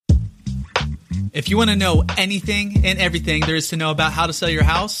If you want to know anything and everything there is to know about how to sell your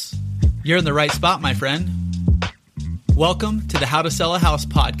house, you're in the right spot, my friend. Welcome to the How to Sell a House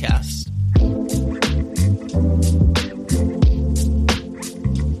podcast.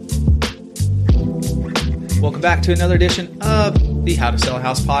 Welcome back to another edition of the How to Sell a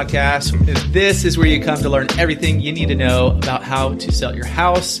House podcast. This is where you come to learn everything you need to know about how to sell your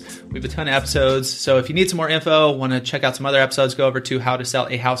house. We have a ton of episodes, so if you need some more info, want to check out some other episodes, go over to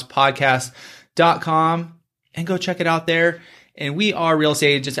howtosellahousepodcast.com and go check it out there. And we are real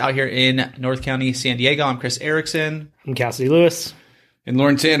estate agents out here in North County, San Diego. I'm Chris Erickson. I'm Cassidy Lewis. And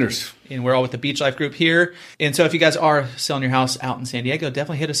Loren Sanders. And we're all with the Beach Life group here. And so if you guys are selling your house out in San Diego,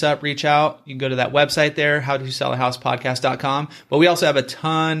 definitely hit us up, reach out. You can go to that website there, howtosellahousepodcast.com. But we also have a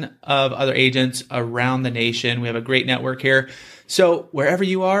ton of other agents around the nation. We have a great network here. So wherever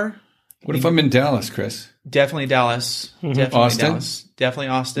you are. What if I'm in Dallas, Chris? Definitely Dallas. Mm-hmm. Definitely Austin? Dallas. Definitely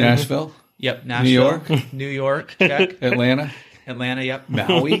Austin. Nashville? Yep. Nashville. New York? New York. Check. Atlanta? Atlanta, yep.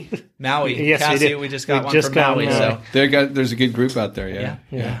 Maui? Maui. Yes, Cassidy, we just got one from Maui. So there's a good group out there,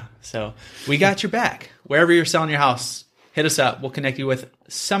 yeah. So we got your back. Wherever you're selling your house, hit us up. We'll connect you with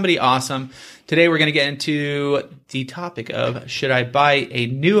somebody awesome. Today we're going to get into the topic of, should I buy a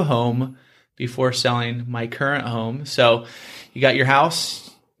new home before selling my current home? So you got your house.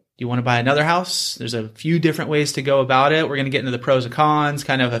 You want to buy another house? There's a few different ways to go about it. We're going to get into the pros and cons,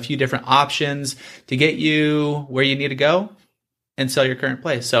 kind of a few different options to get you where you need to go and sell your current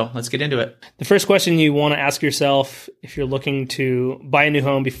place. So let's get into it. The first question you want to ask yourself if you're looking to buy a new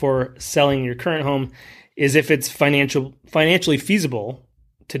home before selling your current home is if it's financially feasible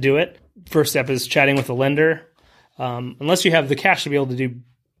to do it. First step is chatting with a lender. Unless you have the cash to be able to do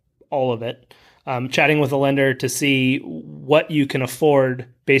all of it, chatting with a lender to see what you can afford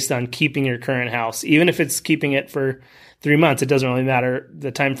based on keeping your current house. Even if it's keeping it for 3 months, it doesn't really matter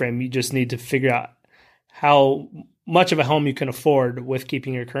the time frame. You just need to figure out how much of a home you can afford with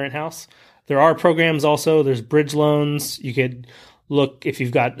keeping your current house. There are programs also. There's bridge loans. You could look if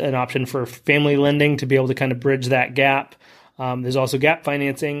you've got an option for family lending to be able to kind of bridge that gap. There's also gap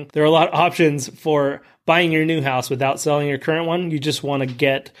financing. There are a lot of options for buying your new house without selling your current one. You just want to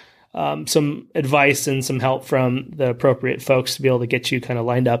get some advice and some help from the appropriate folks to be able to get you kind of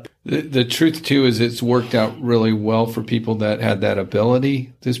lined up. The truth, too, is it's worked out really well for people that had that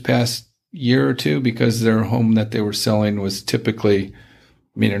ability this past year or two, because their home that they were selling was typically,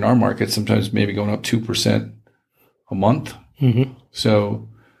 in our market, sometimes maybe going up 2% a month. Mm-hmm. So,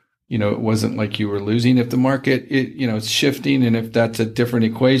 it wasn't like you were losing. If the market, it's shifting, and if that's a different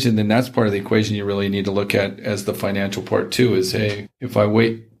equation, then that's part of the equation you really need to look at as the financial part too, is, hey, if I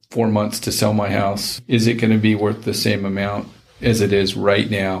wait 4 months to sell my house, is it going to be worth the same amount as it is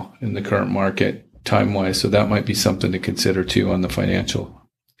right now in the current market time-wise? So that might be something to consider too on the financial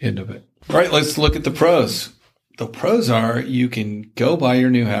end of it. All right, let's look at the pros. The pros are you can go buy your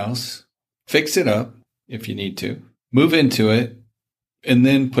new house, fix it up if you need to, move into it, and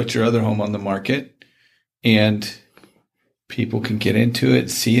then put your other home on the market, and people can get into it,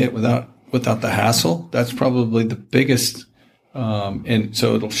 see it without the hassle. That's probably the biggest. And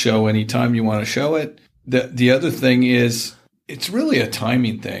so it'll show anytime you want to show it. The other thing is it's really a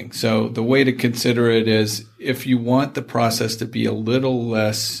timing thing. So the way to consider it is, if you want the process to be a little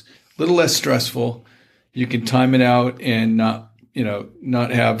less stressful, you can time it out and not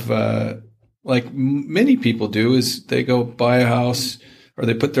have, like many people do, is they go buy a house or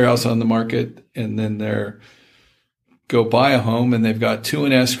they put their house on the market and then go buy a home, and they've got 2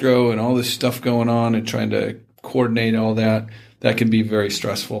 in escrow and all this stuff going on and trying to coordinate all that. That can be very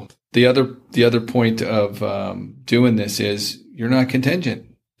stressful. The other point of doing this is you're not contingent.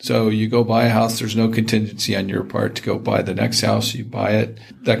 So you go buy a house, there's no contingency on your part to go buy the next house. You buy it.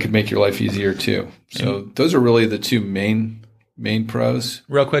 That could make your life easier too. So those are really the two main pros.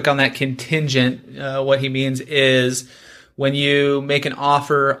 Real quick on that contingent, what he means is when you make an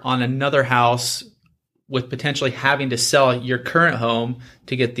offer on another house with potentially having to sell your current home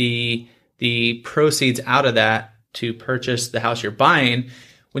to get the proceeds out of that to purchase the house you're buying,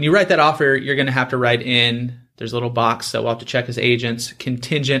 when you write that offer, you're going to have to write in, there's a little box that we'll have to check as agents,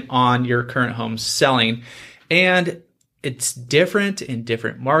 contingent on your current home selling. And it's different in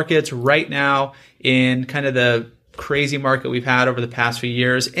different markets. Right now, in kind of the crazy market we've had over the past few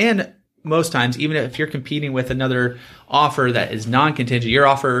years, and most times, even if you're competing with another offer that is non-contingent, your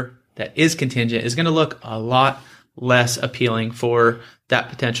offer that is contingent is going to look a lot less appealing for that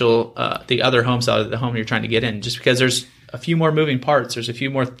potential, the other home seller, the home you're trying to get in, just because there's a few more moving parts. There's a few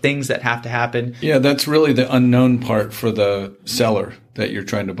more things that have to happen. Yeah, that's really the unknown part for the seller that you're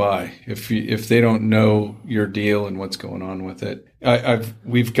trying to buy. If they don't know your deal and what's going on with it.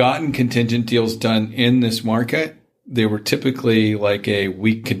 We've gotten contingent deals done in this market. They were typically like a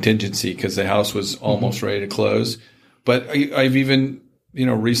week contingency because the house was almost ready to close. But I've even,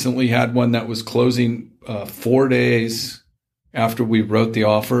 recently had one that was closing 4 days after we wrote the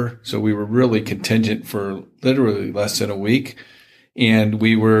offer. So we were really contingent for literally less than a week. And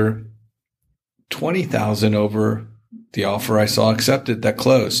we were $20,000 over the offer I saw accepted that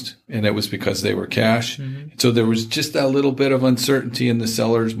closed. And it was because they were cash. Mm-hmm. So there was just that little bit of uncertainty in the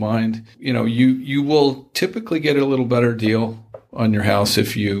seller's mind. You will typically get a little better deal on your house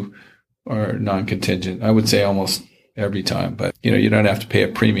if you are non-contingent. I would say almost every time, but you don't have to pay a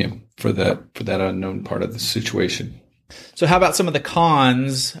premium for that unknown part of the situation. So how about some of the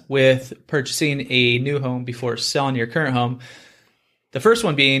cons with purchasing a new home before selling your current home? The first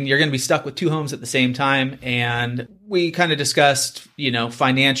one being you're going to be stuck with two homes at the same time. And we kind of discussed,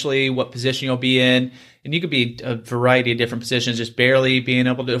 financially what position you'll be in. And you could be a variety of different positions, just barely being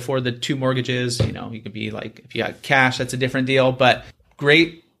able to afford the two mortgages. You could be like, if you got cash, that's a different deal. But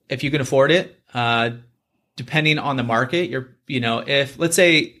great if you can afford it. Depending on the market, if let's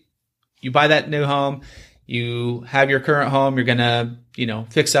say you buy that new home, you have your current home, you're going to,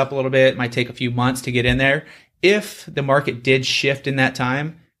 fix up a little bit. It might take a few months to get in there. If the market did shift in that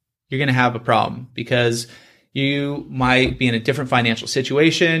time, you're going to have a problem because you might be in a different financial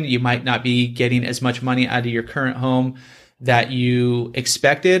situation. You might not be getting as much money out of your current home that you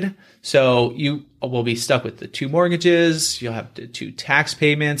expected. So you will be stuck with the two mortgages. You'll have the two tax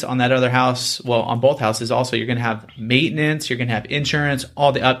payments on that other house. Well, on both houses also, you're going to have maintenance. You're going to have insurance,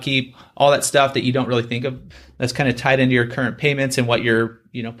 all the upkeep, all that stuff that you don't really think of. That's kind of tied into your current payments and what you're,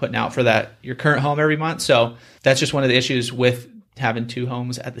 putting out for your current home every month. So that's just one of the issues with having two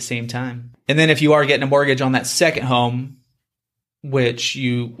homes at the same time. And then if you are getting a mortgage on that second home, which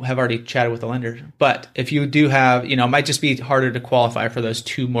you have already chatted with the lender. But if you do have, it might just be harder to qualify for those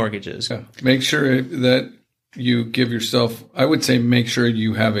two mortgages. Yeah. Make sure that you give yourself, I would say make sure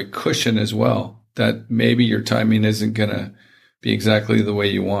you have a cushion as well, that maybe your timing isn't going to be exactly the way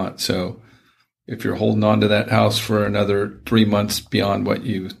you want. So if you're holding on to that house for another 3 months beyond what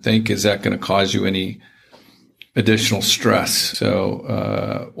you think, is that going to cause you any additional stress?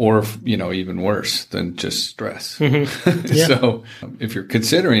 So, or, even worse than just stress. Mm-hmm. Yeah. So if you're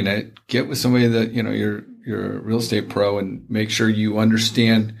considering it, get with somebody that, you're a real estate pro and make sure you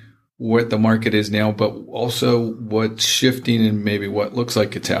understand what the market is now, but also what's shifting and maybe what looks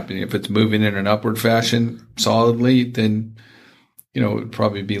like it's happening. If it's moving in an upward fashion solidly, then, it would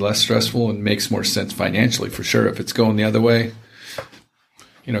probably be less stressful and makes more sense financially for sure. If it's going the other way,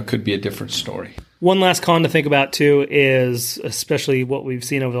 it could be a different story. One last con to think about too is, especially what we've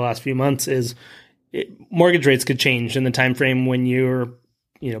seen over the last few months, is mortgage rates could change in the time frame when you're,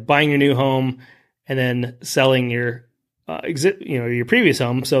 buying your new home and then selling your your previous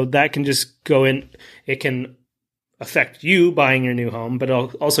home. So that can just go in. It can affect you buying your new home, but it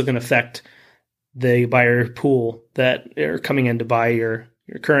also can affect the buyer pool that are coming in to buy your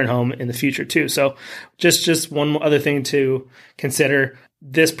current home in the future too. So just one other thing to consider.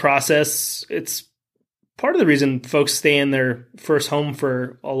 This process, it's part of the reason folks stay in their first home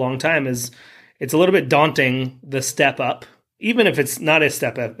for a long time is it's a little bit daunting, the step up. Even if it's not a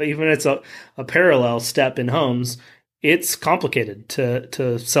step up, but even if it's a parallel step in homes, it's complicated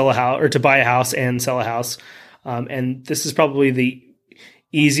to sell a house or to buy a house and sell a house. And this is probably the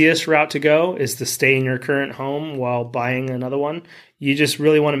easiest route to go, is to stay in your current home while buying another one. You just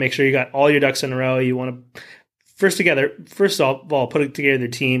really want to make sure you got all your ducks in a row. You want to First of all, put together the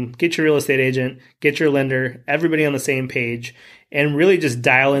team, get your real estate agent, get your lender, everybody on the same page, and really just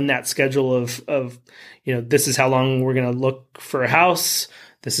dial in that schedule of this is how long we're going to look for a house.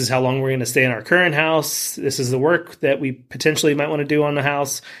 This is how long we're going to stay in our current house. This is the work that we potentially might want to do on the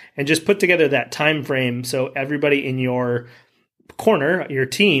house, and just put together that time frame so everybody in your corner, your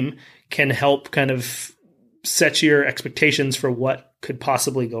team, can help kind of set your expectations for what could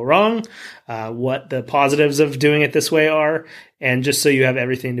possibly go wrong, what the positives of doing it this way are, and just so you have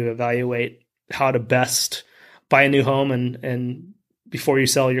everything to evaluate how to best buy a new home and before you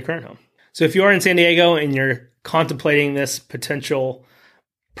sell your current home. So if you are in San Diego and you're contemplating this potential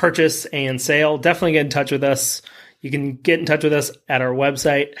purchase and sale, definitely get in touch with us. You can get in touch with us at our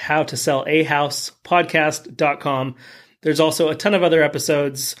website, howtosellahousepodcast.com. There's also a ton of other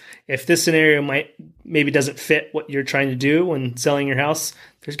episodes. If this scenario maybe doesn't fit what you're trying to do when selling your house,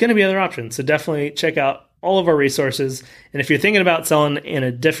 there's going to be other options. So definitely check out all of our resources. And if you're thinking about selling in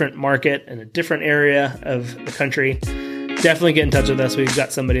a different market, in a different area of the country, definitely get in touch with us. We've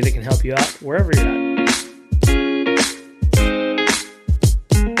got somebody that can help you out wherever you're at.